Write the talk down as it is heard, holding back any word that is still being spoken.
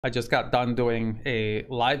I just got done doing a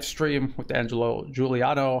live stream with Angelo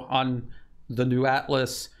Giuliano on the new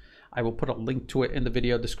Atlas. I will put a link to it in the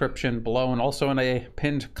video description below and also in a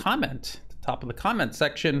pinned comment at the top of the comment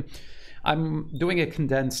section. I'm doing a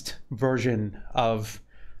condensed version of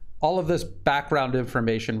all of this background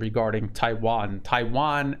information regarding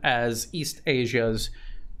Taiwan as East Asia's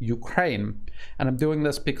Ukraine. And I'm doing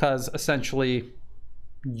this because essentially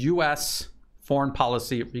US foreign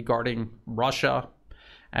policy regarding Russia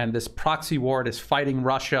and this proxy war it is fighting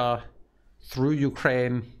Russia through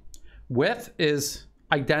Ukraine with is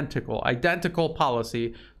identical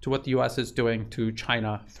policy to what the US is doing to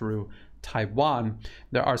China through Taiwan.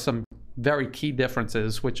 There are some very key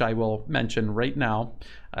differences which I will mention right now,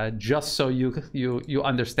 just so you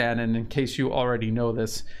understand, and in case you already know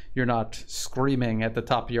this, you're not screaming at the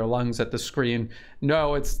top of your lungs at the screen.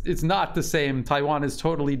 No, it's not the same. Taiwan is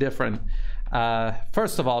totally different.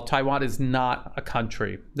 First of all, Taiwan is not a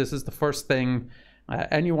country. This is the first thing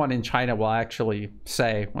anyone in China will actually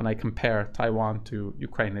say when I compare Taiwan to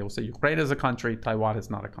Ukraine. They will say Ukraine is a country, Taiwan is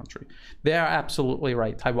not a country. They are absolutely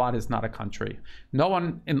right. Taiwan is not a country. No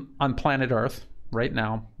one on planet Earth right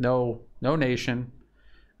now, no nation,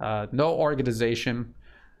 no organization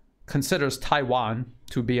considers Taiwan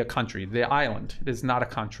to be a country. The island is not a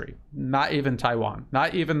country. Not even Taiwan.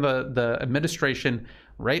 Not even the administration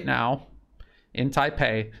right now in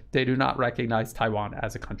Taipei, they do not recognize Taiwan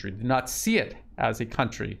as a country, do not see it as a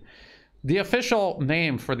country. The official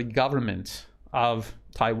name for the government of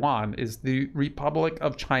Taiwan is the Republic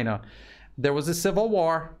of China. There was a civil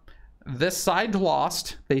war. This side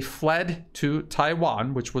lost. They fled to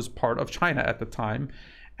Taiwan, which was part of China at the time,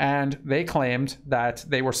 and they claimed that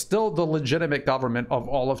they were still the legitimate government of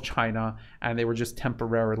all of China, and they were just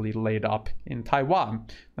temporarily laid up in Taiwan.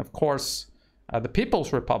 Of course, the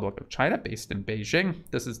People's Republic of China, based in Beijing,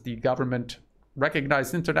 this is the government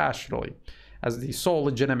recognized internationally as the sole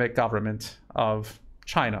legitimate government of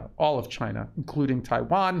China, all of China, including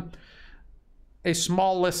Taiwan. A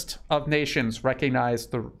small list of nations recognize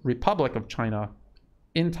the Republic of China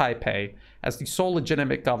in Taipei as the sole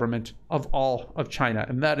legitimate government of all of China,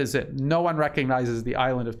 and that is it. No one recognizes the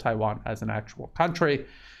island of Taiwan as an actual country,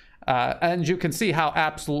 and you can see how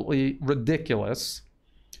absolutely ridiculous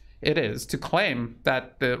it is to claim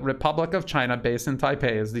that the Republic of China based in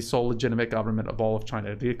Taipei is the sole legitimate government of all of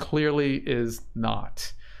China. It clearly is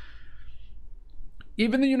not.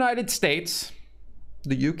 Even the United States,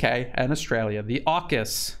 the UK, and Australia, the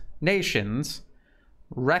AUKUS nations,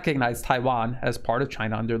 recognize Taiwan as part of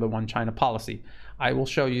China under the One China policy. I will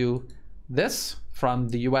show you this from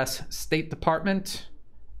the US State Department,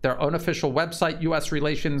 their own official website, US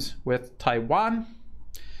Relations with Taiwan.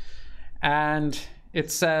 And it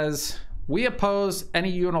says, we oppose any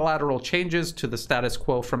unilateral changes to the status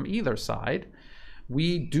quo from either side.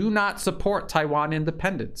 We do not support Taiwan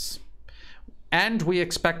independence. And we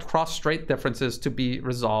expect cross-strait differences to be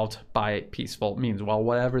resolved by peaceful means. Well,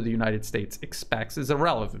 whatever the United States expects is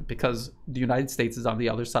irrelevant because the United States is on the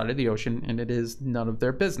other side of the ocean and it is none of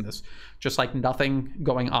their business. Just like nothing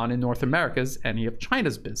going on in North America is any of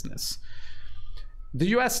China's business. The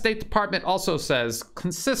US State Department also says,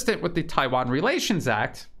 consistent with the Taiwan Relations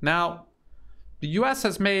Act, now, the US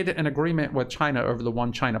has made an agreement with China over the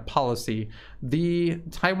One China policy. The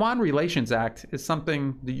Taiwan Relations Act is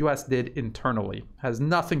something the US did internally. Has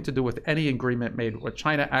nothing to do with any agreement made with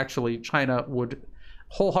China. Actually, China would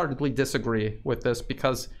wholeheartedly disagree with this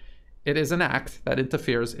because it is an act that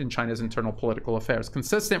interferes in China's internal political affairs.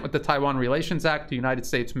 Consistent with the Taiwan Relations Act, the United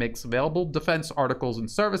States makes available defense articles and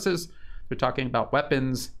services. We're talking about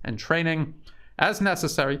weapons and training as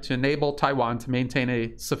necessary to enable Taiwan to maintain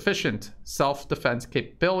a sufficient self-defense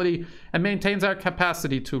capability and maintains our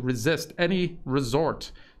capacity to resist any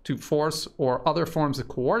resort to force or other forms of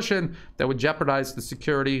coercion that would jeopardize the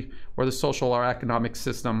security or the social or economic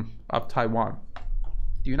system of Taiwan.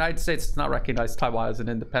 The United States does not recognize Taiwan as an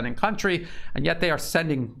independent country, and yet they are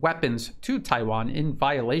sending weapons to Taiwan in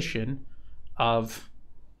violation of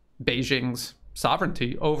Beijing's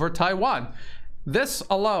sovereignty over Taiwan. This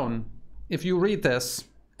alone, if you read this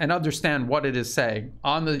and understand what it is saying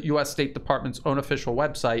on the US State Department's own official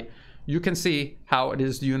website, you can see how it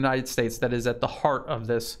is the United States that is at the heart of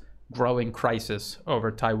this growing crisis over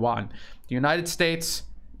Taiwan. The United States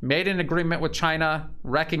made an agreement with China,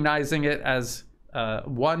 recognizing it as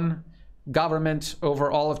one government over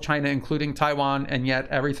all of China, including Taiwan, and yet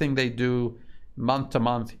everything they do month to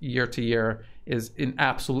month, year to year, is in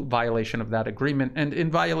absolute violation of that agreement and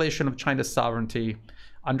in violation of China's sovereignty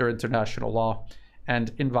under international law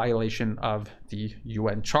and in violation of the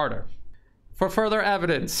UN Charter. For further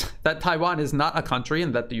evidence that Taiwan is not a country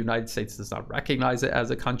and that the United States does not recognize it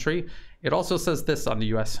as a country, it also says this on the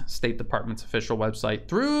US State Department's official website.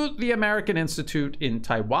 Through the American Institute in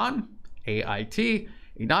Taiwan, AIT,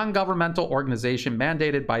 a non-governmental organization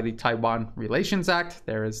mandated by the Taiwan Relations Act,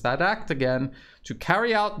 there is that act again, to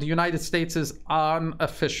carry out the United States'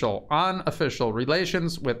 unofficial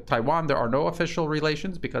relations with Taiwan. There are no official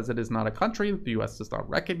relations because it is not a country. The US does not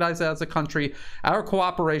recognize it as a country. Our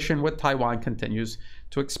cooperation with Taiwan continues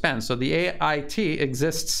to expand. So the AIT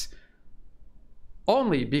exists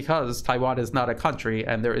only because Taiwan is not a country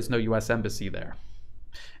and there is no US embassy there.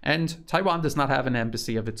 And Taiwan does not have an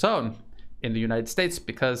embassy of its own in the United States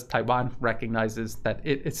because Taiwan recognizes that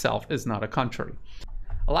it itself is not a country.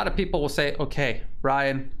 A lot of people will say, okay,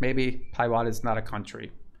 Brian, maybe Taiwan is not a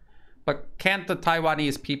country, but can't the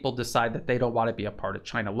Taiwanese people decide that they don't want to be a part of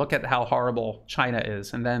China? Look at how horrible China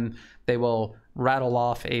is. And then they will rattle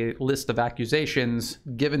off a list of accusations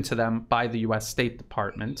given to them by the US State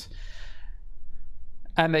Department.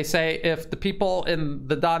 And they say if the people in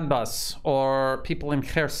the Donbas or people in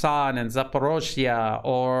Kherson and Zaporozhye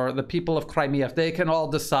or the people of Crimea, if they can all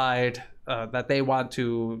decide that they want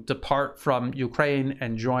to depart from Ukraine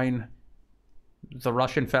and join the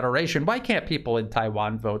Russian Federation, why can't people in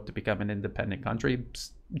Taiwan vote to become an independent country?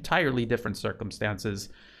 It's entirely different circumstances.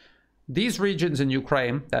 These regions in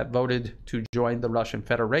Ukraine that voted to join the Russian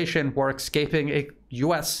Federation were escaping a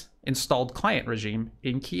US-installed client regime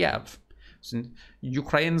in Kiev. So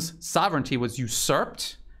Ukraine's sovereignty was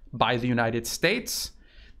usurped by the United States.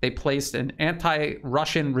 They placed an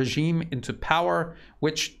anti-Russian regime into power,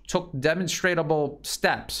 which took demonstrable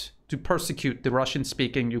steps to persecute the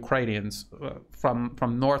Russian-speaking Ukrainians from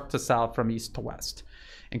north to south, from east to west,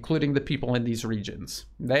 including the people in these regions.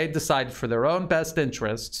 They decided for their own best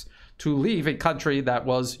interests to leave a country that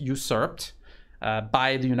was usurped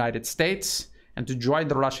by the United States and to join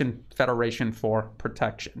the Russian Federation for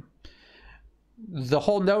protection. The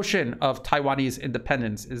whole notion of Taiwanese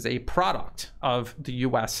independence is a product of the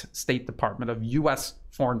US State Department, of US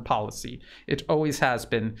foreign policy. It always has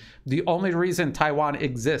been. The only reason Taiwan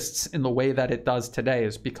exists in the way that it does today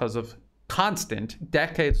is because of constant,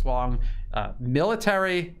 decades-long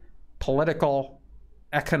military, political,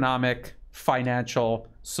 economic, financial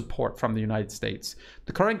support from the United States.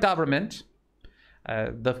 The current government,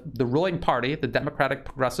 the ruling party, the Democratic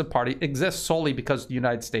Progressive Party, exists solely because the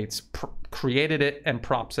United States created it and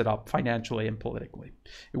props it up financially and politically.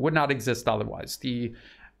 It would not exist otherwise. The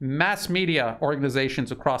mass media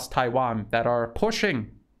organizations across Taiwan that are pushing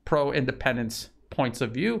pro-independence points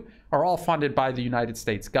of view are all funded by the United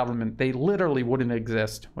States government. They literally wouldn't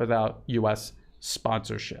exist without US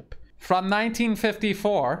sponsorship. From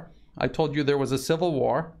 1954, I told you there was a civil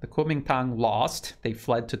war. The Kuomintang lost. They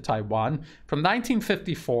fled to Taiwan. From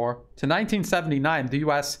 1954 to 1979, the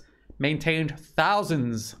US maintained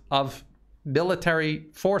thousands of military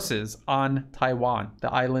forces on Taiwan,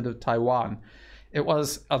 the island of Taiwan. It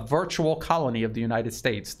was a virtual colony of the United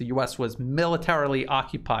States. The US was militarily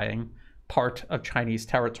occupying part of Chinese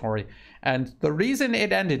territory. And the reason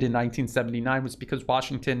it ended in 1979 was because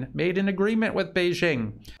Washington made an agreement with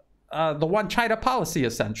Beijing. The one China policy,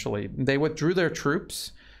 essentially. They withdrew their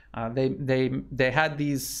troops. They had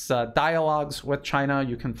these dialogues with China.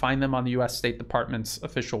 You can find them on the US State Department's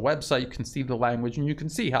official website. You can see the language and you can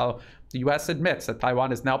see how the US admits that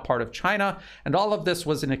Taiwan is now part of China. And all of this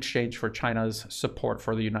was in exchange for China's support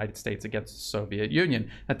for the United States against the Soviet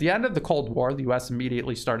Union. At the end of the Cold War, the US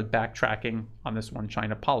immediately started backtracking on this one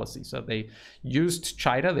China policy. So they used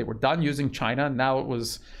China. They were done using China. Now it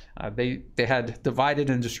was they had divided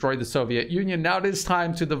and destroyed the Soviet Union. Now it is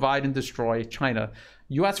time to divide and destroy China.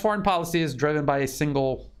 U.S. foreign policy is driven by a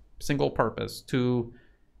single purpose: to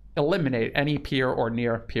eliminate any peer or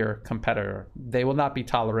near peer competitor. They will not be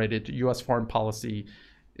tolerated. U.S. foreign policy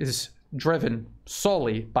is driven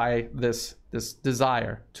solely by this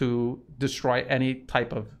desire to destroy any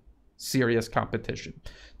type of serious competition.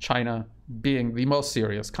 China being the most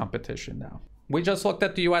serious competition now. We just looked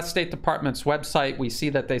at the US State Department's website. We see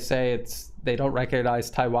that they say they don't recognize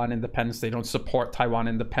Taiwan independence. They don't support Taiwan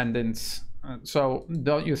independence. So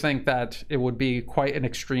don't you think that it would be quite an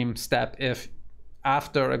extreme step if,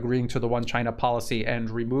 after agreeing to the one China policy and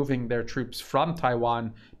removing their troops from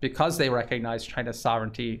Taiwan because they recognize China's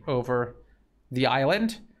sovereignty over the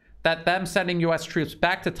island, that them sending US troops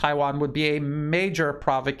back to Taiwan would be a major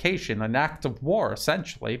provocation, an act of war,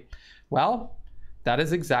 essentially? Well, that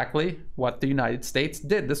is exactly what the United States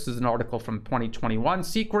did. This is an article from 2021.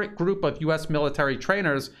 Secret group of US military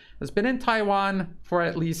trainers has been in Taiwan for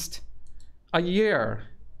at least a year.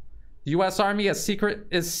 The U.S. Army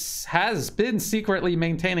has been secretly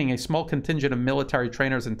maintaining a small contingent of military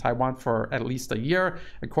trainers in Taiwan for at least a year,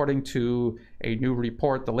 according to a new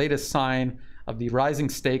report, the latest sign of the rising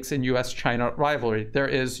stakes in U.S.-China rivalry. There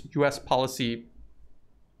is U.S. policy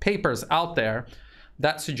papers out there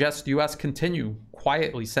that suggest the U.S. continue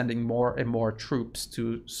quietly sending more and more troops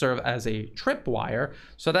to serve as a tripwire,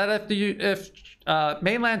 so that if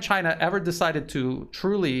mainland China ever decided to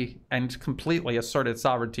truly and completely assert its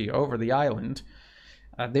sovereignty over the island,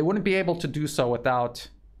 they wouldn't be able to do so without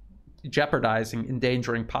jeopardizing,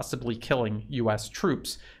 endangering, possibly killing U.S.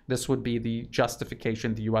 troops. This would be the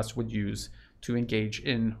justification the U.S. would use to engage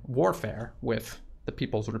in warfare with the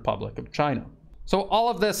People's Republic of China. So all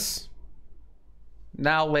of this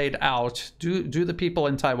now laid out, do the people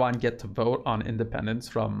in Taiwan get to vote on independence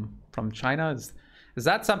from China? Is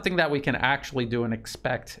that something that we can actually do and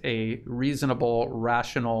expect a reasonable,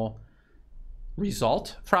 rational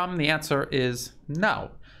result from? The answer is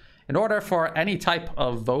no. In order for any type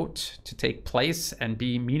of vote to take place and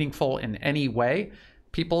be meaningful in any way,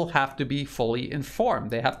 people have to be fully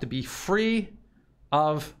informed. They have to be free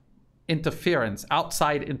of interference,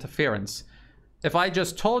 outside interference. If I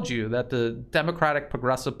just told you that the Democratic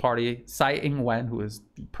Progressive Party, Tsai Ing-wen, who is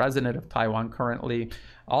the president of Taiwan currently,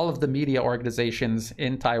 all of the media organizations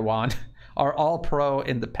in Taiwan are all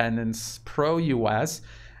pro-independence, pro-US,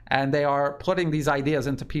 and they are putting these ideas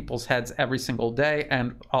into people's heads every single day,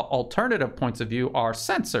 and alternative points of view are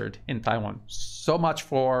censored in Taiwan. So much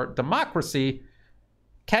for democracy.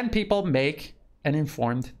 Can people make an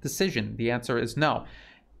informed decision? The answer is no.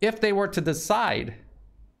 If they were to decide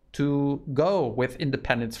to go with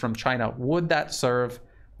independence from China, would that serve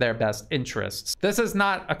their best interests? This is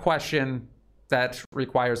not a question that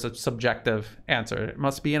requires a subjective answer. It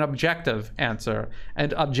must be an objective answer.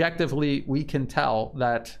 And objectively, we can tell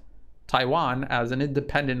that Taiwan, as an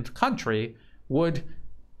independent country, would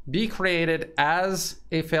be created as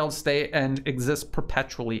a failed state and exist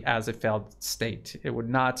perpetually as a failed state. It would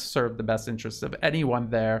not serve the best interests of anyone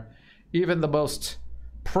there. Even the most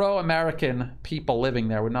pro-American people living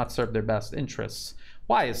there would not serve their best interests.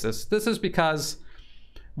 Why is this? This is because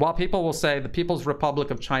while people will say the People's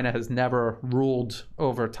Republic of China has never ruled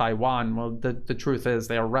over Taiwan, well, the truth is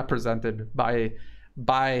they are represented by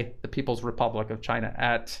the People's Republic of China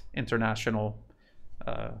at international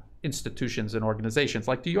institutions and organizations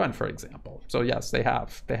like the UN, for example. So yes, they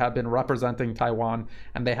have been representing Taiwan,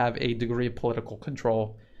 and they have a degree of political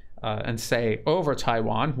control and say over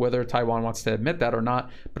Taiwan, whether Taiwan wants to admit that or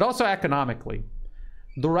not, but also economically.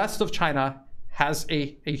 The rest of China has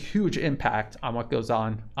a huge impact on what goes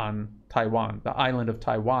on Taiwan, the island of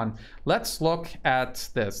Taiwan. Let's look at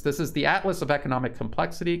this. This is the Atlas of Economic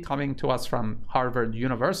Complexity coming to us from Harvard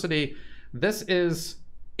University. This is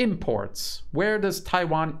imports. Where does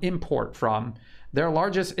Taiwan import from? Their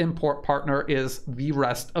largest import partner is the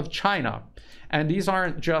rest of China. And these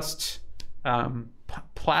aren't just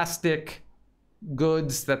plastic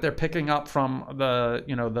goods that they're picking up from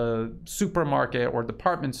the supermarket or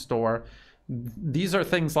department store. These are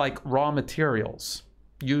things like raw materials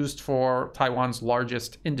used for Taiwan's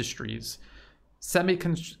largest industries,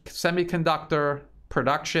 semiconductor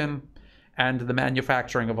production, and the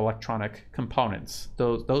manufacturing of electronic components.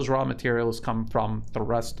 Those raw materials come from the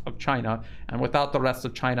rest of China, and without the rest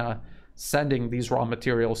of China sending these raw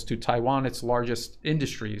materials to Taiwan, its largest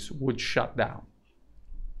industries would shut down.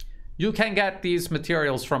 You can get these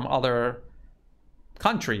materials from other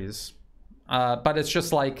countries, but it's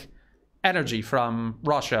just like energy from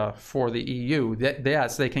Russia for the EU.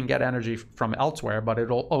 Yes, they can get energy from elsewhere, but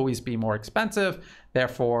it'll always be more expensive.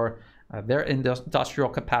 Therefore, their industrial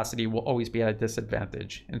capacity will always be at a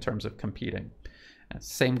disadvantage in terms of competing. And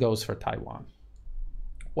same goes for Taiwan.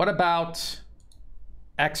 What about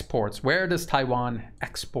exports? Where does Taiwan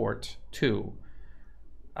export to?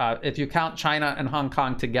 If you count China and Hong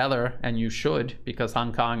Kong together, and you should, because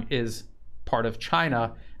Hong Kong is part of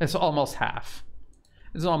China, it's almost half.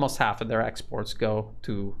 It's almost half of their exports go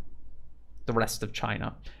to the rest of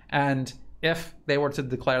China. And if they were to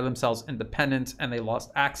declare themselves independent and they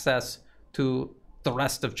lost access to the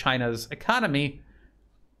rest of China's economy,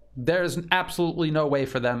 there's absolutely no way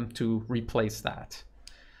for them to replace that.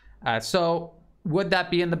 So would that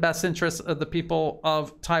be in the best interest of the people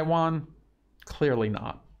of Taiwan? Clearly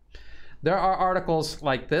not. There are articles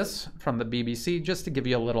like this from the BBC, just to give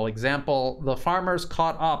you a little example. The farmers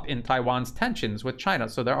caught up in Taiwan's tensions with China.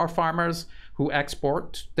 So there are farmers who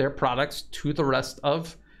export their products to the rest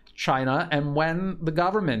of China, and when the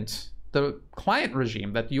government, the client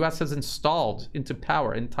regime that the US has installed into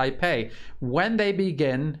power in Taipei, when they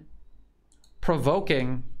begin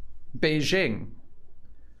provoking Beijing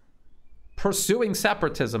pursuing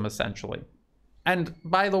separatism, essentially. And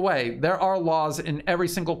by the way, there are laws in every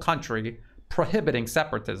single country prohibiting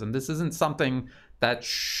separatism. This isn't something that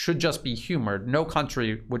should just be humored. No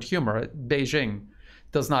country would humor it. Beijing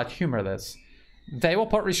does not humor this. They will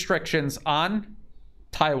put restrictions on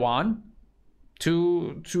Taiwan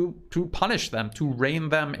to punish them, to rein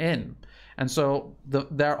them in. And so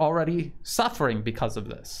they're already suffering because of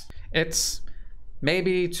this. It's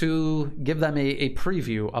maybe to give them a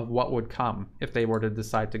preview of what would come if they were to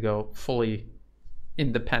decide to go fully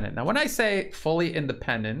independent. Now, when I say fully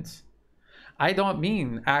independent, I don't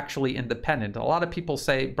mean actually independent. A lot of people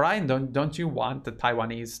say, Brian, don't you want the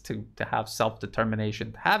Taiwanese to have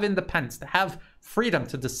self-determination, to have independence, to have freedom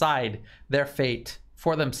to decide their fate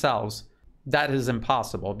for themselves? That is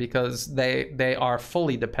impossible because they are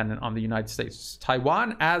fully dependent on the United States.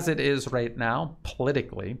 Taiwan, as it is right now,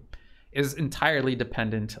 politically, is entirely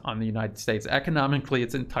dependent on the United States. Economically,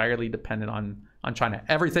 it's entirely dependent on China.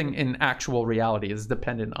 Everything in actual reality is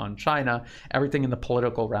dependent on China. Everything in the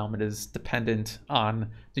political realm is dependent on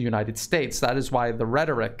the United States. That is why the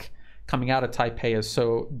rhetoric coming out of Taipei is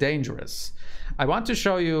so dangerous. I want to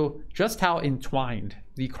show you just how entwined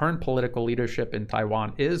the current political leadership in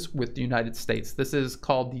Taiwan is with the United States. This is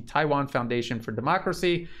called the Taiwan Foundation for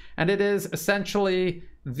Democracy, and it is essentially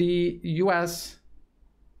the US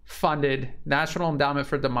funded National Endowment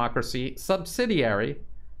for Democracy subsidiary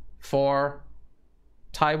for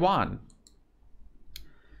Taiwan.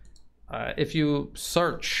 If you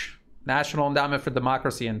search National Endowment for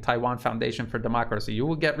Democracy and Taiwan Foundation for Democracy, you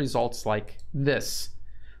will get results like this.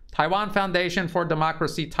 Taiwan Foundation for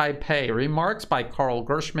Democracy, Taipei. Remarks by Carl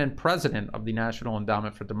Gershman, president of the National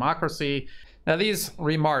Endowment for Democracy. Now, these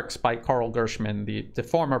remarks by Carl Gershman, the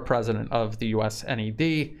former president of the US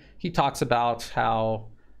NED, he talks about how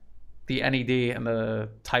the NED and the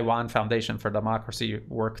Taiwan Foundation for Democracy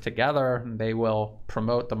work together, and they will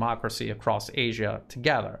promote democracy across Asia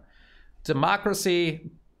together.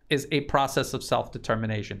 Democracy is a process of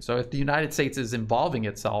self-determination. So if the United States is involving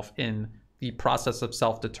itself in the process of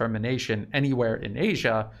self-determination anywhere in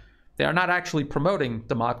Asia, they are not actually promoting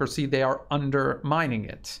democracy, they are undermining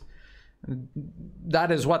it.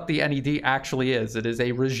 That is what the NED actually is. It is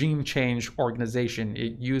a regime change organization.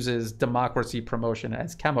 It uses democracy promotion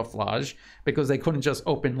as camouflage because they couldn't just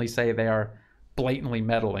openly say they are blatantly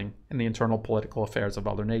meddling in the internal political affairs of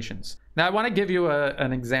other nations. Now, I want to give you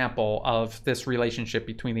an example of this relationship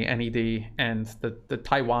between the NED and the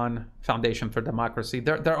Taiwan Foundation for Democracy.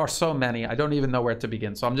 There are so many, I don't even know where to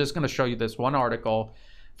begin. So I'm just going to show you this one article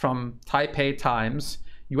from Taipei Times.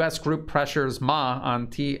 U.S. group pressures Ma on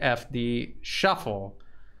TFD shuffle.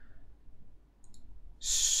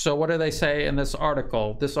 So what do they say in this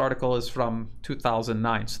article? This article is from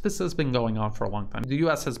 2009. So this has been going on for a long time. The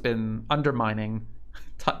U.S. has been undermining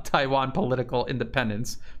Taiwan political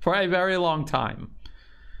independence for a very long time.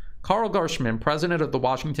 Carl Gershman, president of the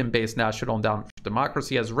Washington-based National Endowment for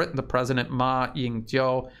Democracy, has written to President Ma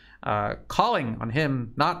Ying-jeou, calling on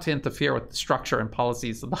him not to interfere with the structure and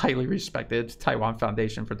policies of the highly respected Taiwan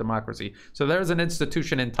Foundation for Democracy. So there's an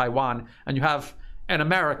institution in Taiwan, and you have an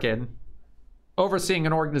American overseeing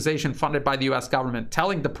an organization funded by the US government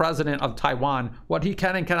telling the president of Taiwan what he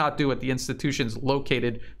can and cannot do at the institutions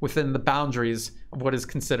located within the boundaries of what is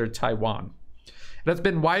considered Taiwan. It has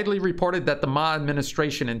been widely reported that the Ma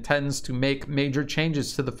administration intends to make major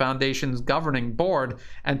changes to the foundation's governing board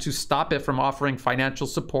and to stop it from offering financial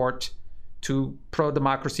support to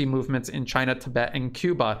pro-democracy movements in China, Tibet, and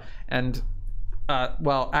Cuba. And,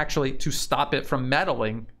 well, actually, to stop it from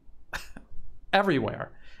meddling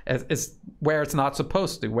everywhere, is where it's not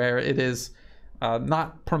supposed to, where it is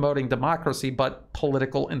not promoting democracy, but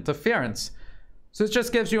political interference. So it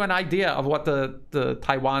just gives you an idea of what the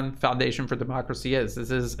Taiwan Foundation for Democracy is.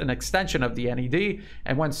 This is an extension of the NED.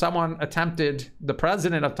 And when someone the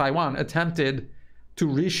president of Taiwan attempted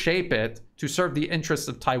to reshape it to serve the interests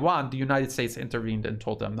of Taiwan, the United States intervened and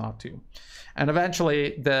told them not to. And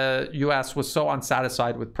eventually the US was so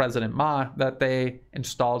unsatisfied with President Ma that they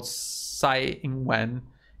installed Tsai Ing-wen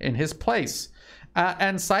in his place.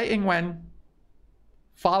 And Tsai Ing-wen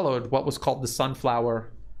followed what was called the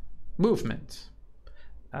Sunflower Movement.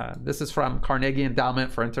 This is from Carnegie Endowment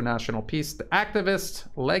for International Peace. The activist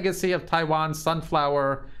legacy of Taiwan's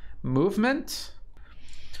Sunflower Movement.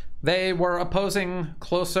 They were opposing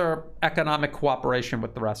closer economic cooperation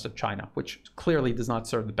with the rest of China, which clearly does not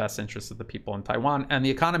serve the best interests of the people in Taiwan. And the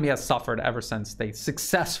economy has suffered ever since they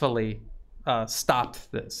successfully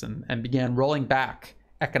stopped this and began rolling back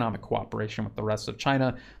economic cooperation with the rest of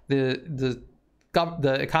China. The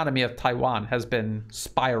the economy of Taiwan has been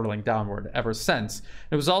spiraling downward ever since.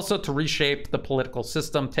 It was also to reshape the political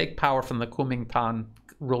system, take power from the Kuomintang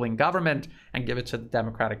ruling government, and give it to the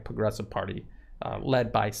Democratic Progressive Party,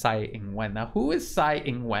 led by Tsai Ing-wen. Now, who is Tsai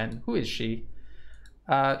Ing-wen? Who is she?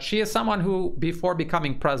 She is someone who, before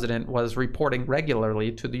becoming president, was reporting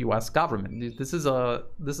regularly to the U.S. government. This is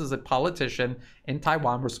a politician in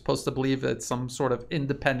Taiwan. We're supposed to believe it's some sort of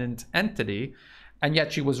independent entity, and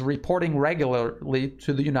yet she was reporting regularly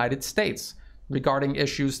to the United States regarding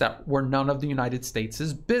issues that were none of the United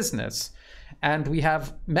States' business. And we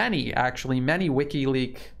have many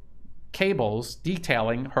WikiLeaks cables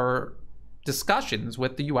detailing her discussions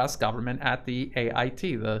with the U.S. government at the AIT,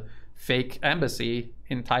 the fake embassy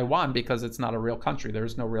in Taiwan, because it's not a real country.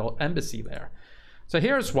 There's no real embassy there. So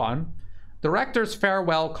here's one. Director's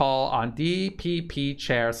farewell call on DPP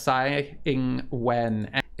chair Tsai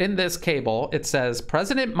Ing-wen. In this cable, it says,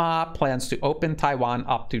 President Ma plans to open Taiwan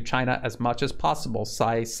up to China as much as possible,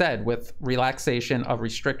 Tsai said, with relaxation of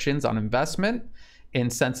restrictions on investment in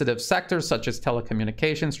sensitive sectors such as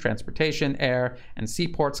telecommunications, transportation, air, and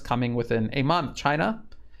seaports coming within a month. China,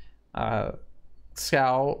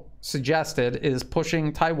 Xiao suggested, is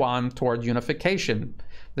pushing Taiwan toward unification.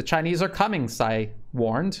 The Chinese are coming, Tsai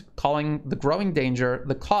warned, calling the growing danger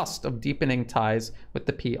the cost of deepening ties with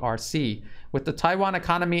the PRC. With the Taiwan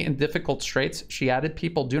economy in difficult straits, she added,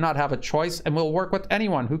 people do not have a choice and will work with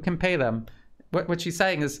anyone who can pay them. What she's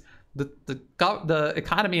saying is the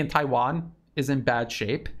economy in Taiwan is in bad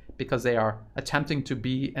shape because they are attempting to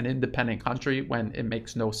be an independent country when it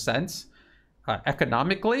makes no sense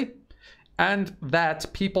economically, and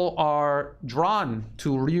that people are drawn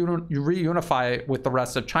to reunify with the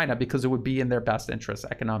rest of China because it would be in their best interest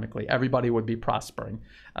economically. Everybody would be prospering.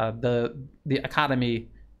 The economy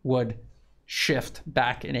would shift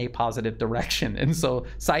back in a positive direction. And so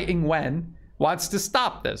Tsai Ing-wen wants to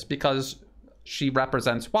stop this because she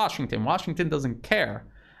represents Washington. Washington doesn't care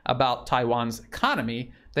about Taiwan's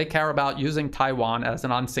economy. They care about using Taiwan as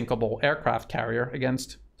an unsinkable aircraft carrier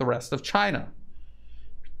against the rest of China.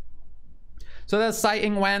 So does Tsai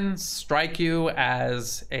Ing-wen strike you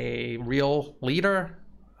as a real leader,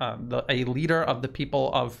 a leader of the people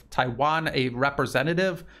of Taiwan, a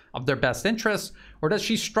representative of their best interests, or does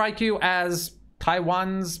she strike you as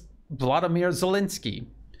Taiwan's Vladimir Zelensky?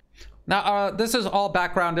 Now, this is all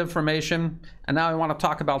background information, and now I want to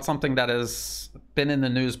talk about something that has been in the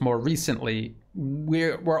news more recently.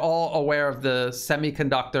 We're all aware of the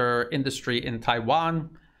semiconductor industry in Taiwan,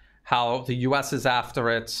 how the U.S. is after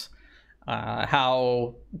it,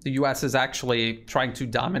 how the U.S. is actually trying to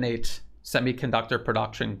dominate semiconductor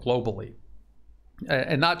production globally.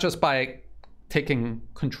 And not just by taking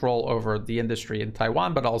control over the industry in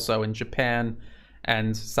Taiwan, but also in Japan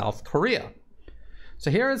and South Korea.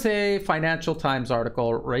 So here is a Financial Times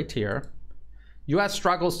article right here. U.S.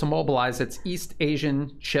 struggles to mobilize its East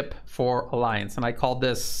Asian Chip 4 alliance. And I called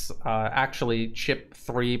this actually Chip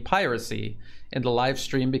 3 piracy in the live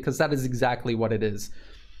stream because that is exactly what it is.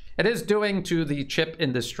 It is doing to the chip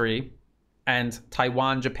industry and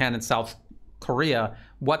Taiwan, Japan, and South Korea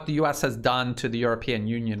what the U.S. has done to the European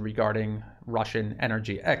Union regarding Russian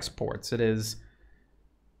energy exports. It is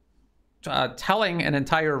telling an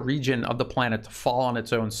entire region of the planet to fall on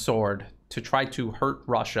its own sword, to try to hurt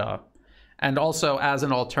Russia. And also, as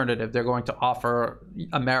an alternative, they're going to offer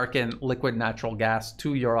American liquid natural gas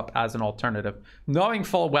to Europe as an alternative, knowing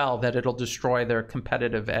full well that it'll destroy their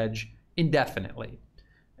competitive edge indefinitely.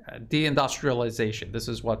 Deindustrialization. This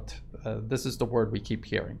is the word we keep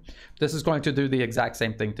hearing. This is going to do the exact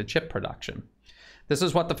same thing to chip production. This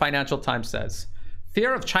is what the Financial Times says.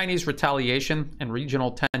 Fear of Chinese retaliation and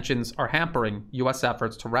regional tensions are hampering U.S.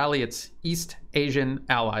 efforts to rally its East Asian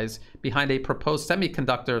allies behind a proposed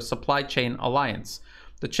semiconductor supply chain alliance.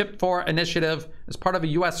 The Chip 4 initiative is part of a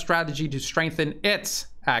U.S. strategy to strengthen its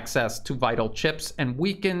access to vital chips and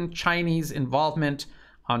weaken Chinese involvement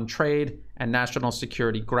on trade and national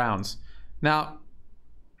security grounds. Now,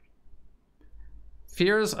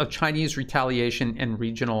 fears of Chinese retaliation and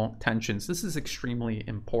regional tensions. This is extremely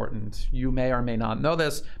important. You may or may not know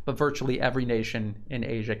this, but virtually every nation in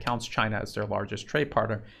Asia counts China as their largest trade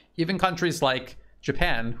partner. Even countries like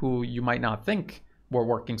Japan, who you might not think were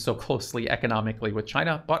working so closely economically with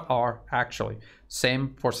China, but are actually.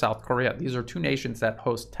 Same for South Korea. These are two nations that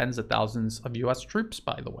host tens of thousands of US troops,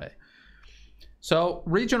 by the way. So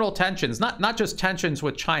regional tensions, not just tensions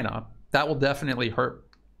with China, that will definitely hurt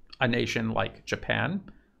a nation like Japan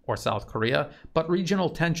or South Korea, but regional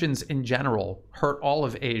tensions in general hurt all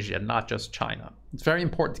of Asia, not just China. It's very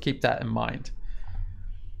important to keep that in mind.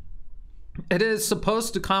 It is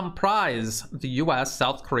supposed to comprise the US,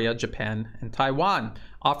 South Korea, Japan, and Taiwan,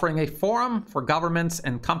 offering a forum for governments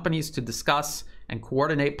and companies to discuss and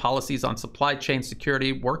coordinate policies on supply chain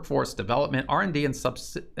security, workforce development, R&D,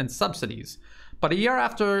 and subsidies. But a year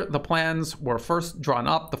after the plans were first drawn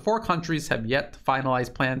up, the four countries have yet to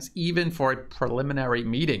finalize plans even for a preliminary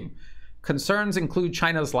meeting. Concerns include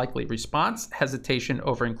China's likely response, hesitation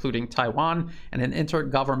over including Taiwan, and an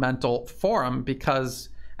intergovernmental forum because,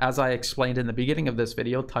 as I explained in the beginning of this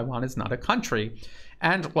video, Taiwan is not a country,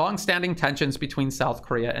 and long-standing tensions between South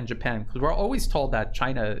Korea and Japan. Because we're always told that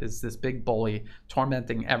China is this big bully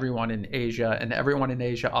tormenting everyone in Asia, and everyone in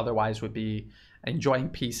Asia otherwise would be enjoying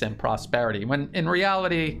peace and prosperity. When in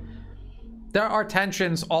reality, there are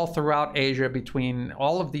tensions all throughout Asia between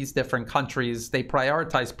all of these different countries. They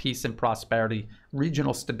prioritize peace and prosperity,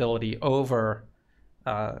 regional stability over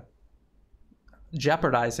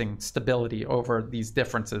jeopardizing stability over these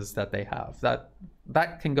differences that they have.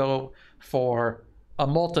 That can go for a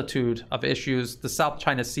multitude of issues. The South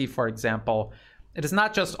China Sea, for example, it is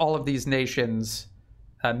not just all of these nations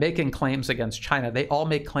making claims against China. They all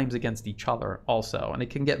make claims against each other also, and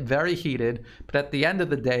it can get very heated, but at the end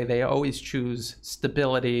of the day, they always choose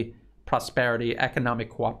stability, prosperity,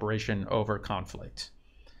 economic cooperation over conflict.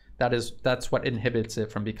 That's what inhibits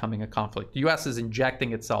it from becoming a conflict. The US is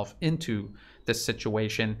injecting itself into this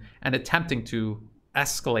situation and attempting to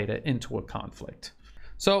escalate it into a conflict.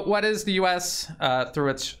 So what is the US through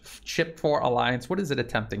its Chip 4 alliance? What is it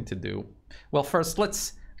attempting to do? Well, first,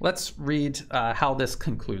 let's read how this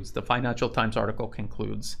concludes. The Financial Times article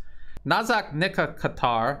concludes. Nazak Nika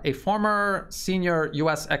Qatar, a former senior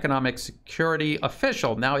U.S. economic security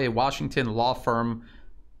official, now at Washington law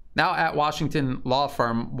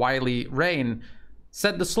firm Wiley Rain,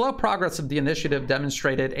 said the slow progress of the initiative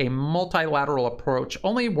demonstrated a multilateral approach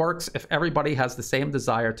only works if everybody has the same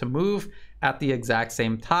desire to move at the exact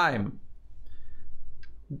same time.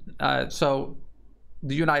 So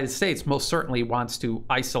the United States most certainly wants to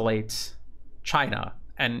isolate China,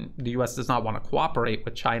 and the US does not want to cooperate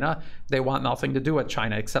with China. They want nothing to do with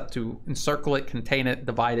China except to encircle it, contain it,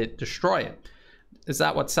 divide it, destroy it. Is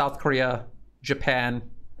that what South Korea, Japan,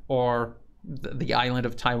 or the island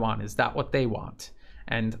of Taiwan, is that what they want?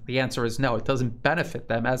 And the answer is no. It doesn't benefit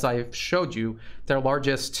them. As I've showed you, their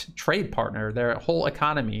largest trade partner, their whole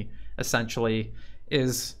economy essentially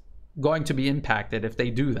is going to be impacted if they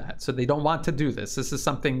do that. So they don't want to do this. This is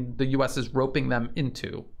something the US is roping them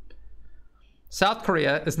into. South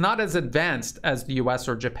Korea is not as advanced as the US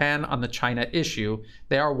or Japan on the China issue.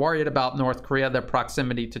 They are worried about North Korea, their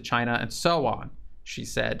proximity to China, and so on, she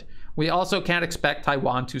said. We also can't expect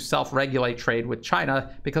Taiwan to self-regulate trade with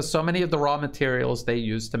China because so many of the raw materials they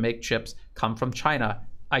use to make chips come from China.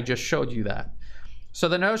 I just showed you that. So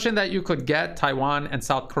the notion that you could get Taiwan and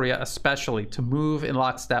South Korea especially to move in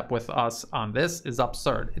lockstep with us on this is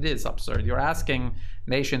absurd. It is absurd. You're asking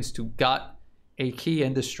nations to gut a key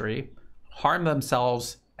industry, harm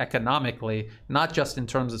themselves economically, not just in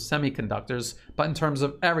terms of semiconductors, but in terms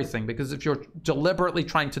of everything. Because if you're deliberately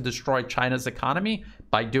trying to destroy China's economy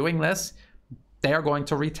by doing this, they are going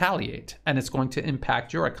to retaliate, and it's going to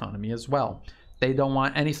impact your economy as well. They don't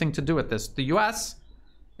want anything to do with this. The US,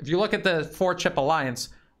 if you look at the 4-chip alliance,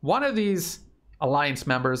 one of these alliance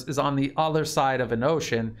members is on the other side of an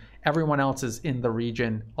ocean. Everyone else is in the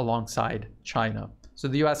region alongside China. So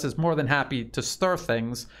the US is more than happy to stir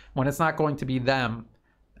things when it's not going to be them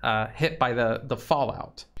hit by the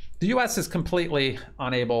fallout. The US is completely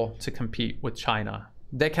unable to compete with China.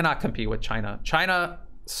 They cannot compete with China. China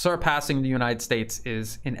surpassing the United States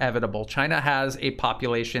is inevitable. China has a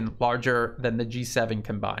population larger than the G7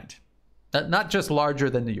 combined. Not just larger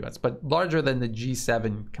than the US, but larger than the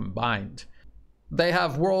G7 combined. They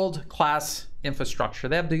have world-class infrastructure.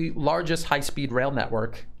 They have the largest high-speed rail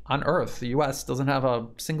network on Earth. The US doesn't have a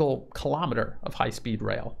single kilometer of high-speed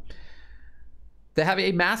rail. They have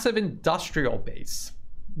a massive industrial base,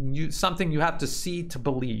 something you have to see to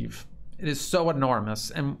believe. It is so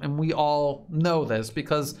enormous, and we all know this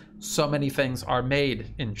because so many things are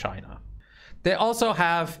made in China. They also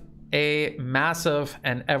have a massive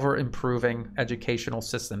and ever-improving educational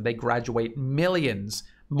system. They graduate millions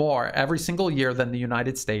more every single year than the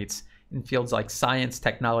United States in fields like science,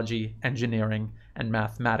 technology, engineering, and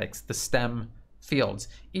mathematics, the STEM fields.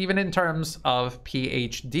 Even in terms of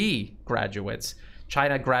PhD graduates,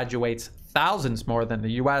 China graduates thousands more than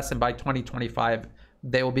the US, and by 2025,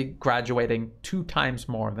 they will be graduating 2 times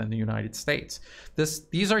more than the United States.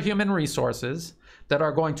 These are human resources that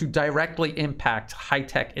are going to directly impact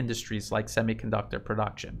high-tech industries like semiconductor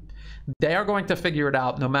production. They are going to figure it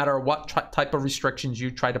out no matter what type of restrictions you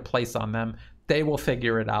try to place on them. They will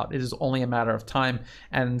figure it out. It is only a matter of time.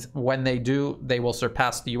 And when they do, they will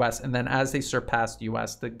surpass the US. And then as they surpass the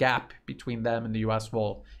US, the gap between them and the US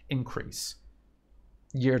will increase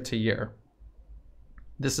year to year.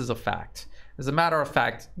 This is a fact. As a matter of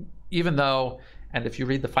fact, even though, and if you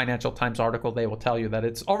read the Financial Times article, they will tell you that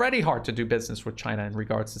it's already hard to do business with China in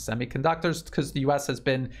regards to semiconductors, because the US has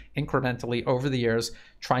been incrementally over the years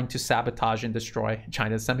trying to sabotage and destroy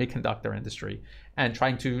China's semiconductor industry and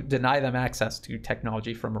trying to deny them access to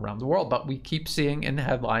technology from around the world. But we keep seeing in the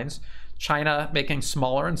headlines China making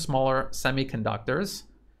smaller and smaller semiconductors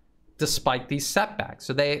despite these setbacks.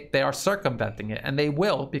 So they are circumventing it, and they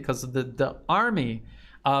will, because of the army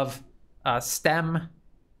of STEM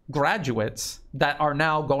graduates that are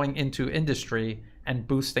now going into industry and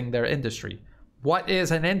boosting their industry. What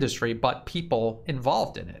is an industry but people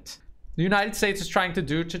involved in it? The United States is trying to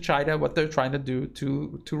do to China what they're trying to do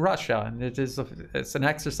to Russia, and it's an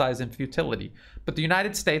exercise in futility. But the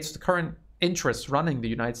United States, the current interests running the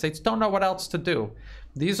United States, don't know what else to do.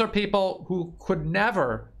 These are people who could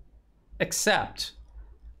never accept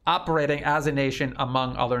operating as a nation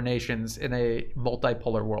among other nations in a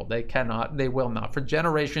multipolar world. They cannot, they will not. For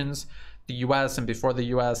generations, the US and before the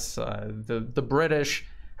US, the British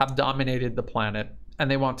have dominated the planet, and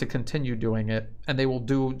they want to continue doing it, and they will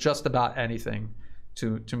do just about anything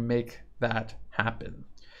to make that happen.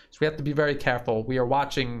 So we have to be very careful. We are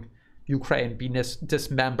watching Ukraine be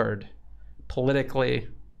dismembered politically,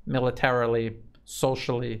 militarily,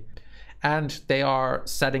 socially, and they are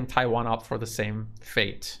setting Taiwan up for the same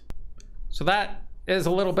fate. So that is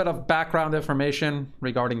a little bit of background information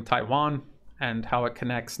regarding Taiwan and how it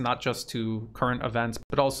connects not just to current events,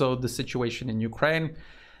 but also the situation in Ukraine.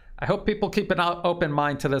 I hope people keep an open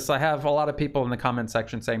mind to this. I have a lot of people in the comment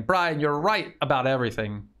section saying, Brian, you're right about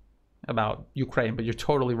everything about Ukraine, but you're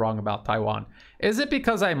totally wrong about Taiwan. Is it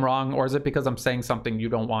because I'm wrong, or is it because I'm saying something you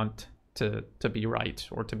don't want to be right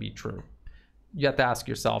or to be true? You have to ask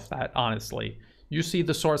yourself that, honestly. You see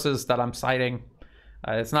the sources that I'm citing.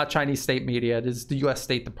 It's not Chinese state media. It is the US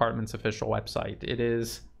State Department's official website. It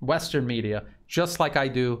is Western media, just like I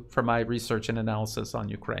do for my research and analysis on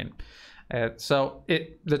Ukraine. So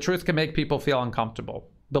the truth can make people feel uncomfortable.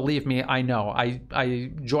 Believe me, I know.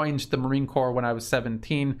 I joined the Marine Corps when I was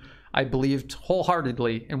 17. I believed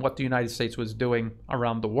wholeheartedly in what the United States was doing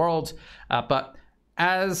around the world. But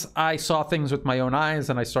as I saw things with my own eyes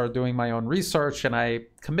and I started doing my own research and I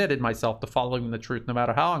committed myself to following the truth, no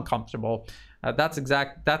matter how uncomfortable, that's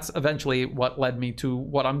eventually what led me to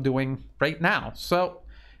what I'm doing right now. So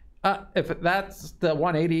if that's the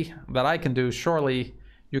 180 that I can do, surely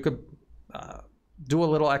you could do a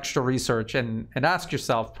little extra research and ask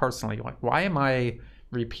yourself personally, like, why am I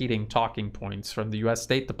repeating talking points from the US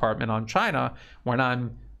State Department on China when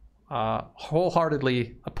I'm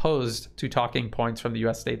wholeheartedly opposed to talking points from the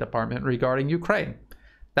US State Department regarding Ukraine?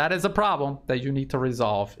 That is a problem that you need to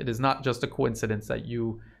resolve. It is not just a coincidence that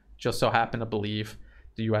you just so happen to believe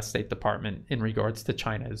the US State Department in regards to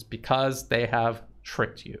China is because they have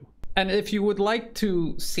tricked you. And if you would like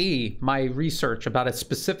to see my research about a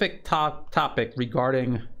specific topic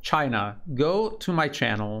regarding China, go to my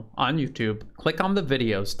channel on YouTube, click on the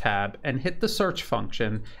videos tab and hit the search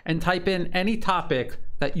function and type in any topic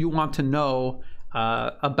that you want to know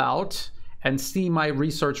about and see my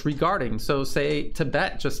research regarding. So say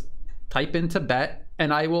Tibet, just type in Tibet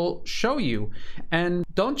and I will show you. And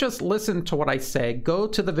don't just listen to what I say, go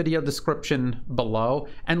to the video description below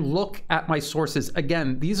and look at my sources.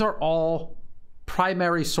 Again, these are all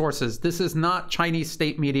primary sources. This is not Chinese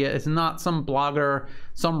state media. It's not some blogger,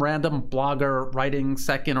 some random blogger writing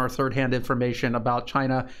second or third hand information about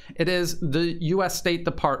China. It is the US State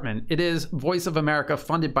Department. It is Voice of America,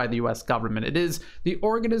 funded by the US government. It is the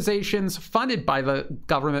organizations funded by the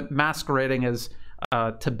government masquerading as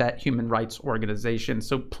Tibet human rights organization.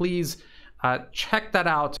 So please check that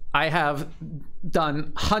out. I have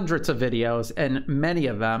done hundreds of videos, and many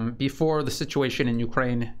of them before the situation in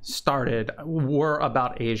Ukraine started were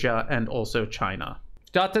about Asia and also China. If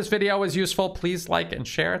you thought this video was useful, please like and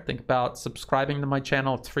share. Think about subscribing to my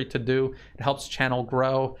channel. It's free to do. It helps the channel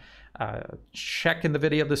grow. Check in the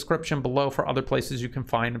video description below for other places you can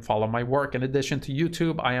find and follow my work. In addition to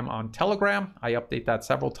YouTube, I am on Telegram. I update that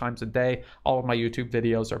several times a day. All of my YouTube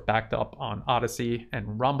videos are backed up on Odyssey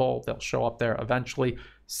and Rumble. They'll show up there eventually.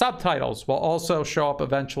 Subtitles will also show up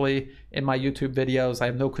eventually in my YouTube videos. I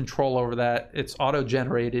have no control over that. It's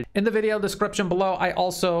auto-generated. In the video description below, I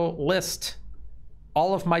also list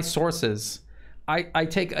all of my sources. I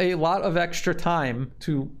take a lot of extra time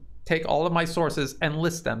to take all of my sources and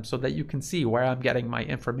list them so that you can see where I'm getting my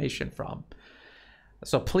information from.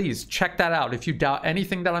 So please check that out. If you doubt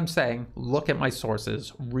anything that I'm saying, look at my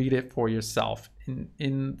sources, read it for yourself.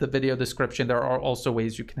 In the video description, there are also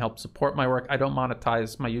ways you can help support my work. I don't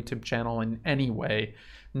monetize my YouTube channel in any way.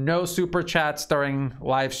 No super chats during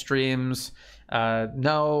live streams.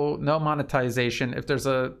 No monetization. If there's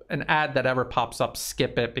an ad that ever pops up,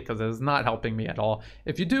 skip it because it is not helping me at all.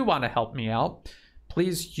 If you do want to help me out,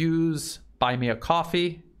 please use Buy Me a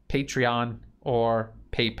Coffee, Patreon, or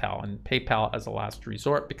PayPal, and PayPal as a last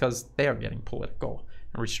resort because they are getting political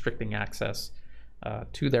and restricting access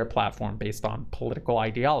to their platform based on political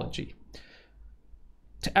ideology.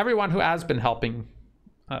 To everyone who has been helping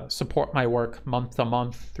support my work month to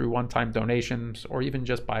month through one-time donations, or even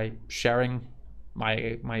just by sharing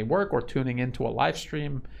my work or tuning into a live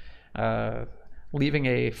stream, leaving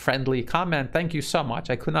a friendly comment, thank you so much.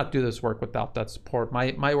 I could not do this work without that support.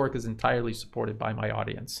 My work is entirely supported by my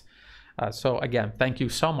audience. So again, thank you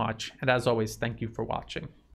so much. And as always, thank you for watching.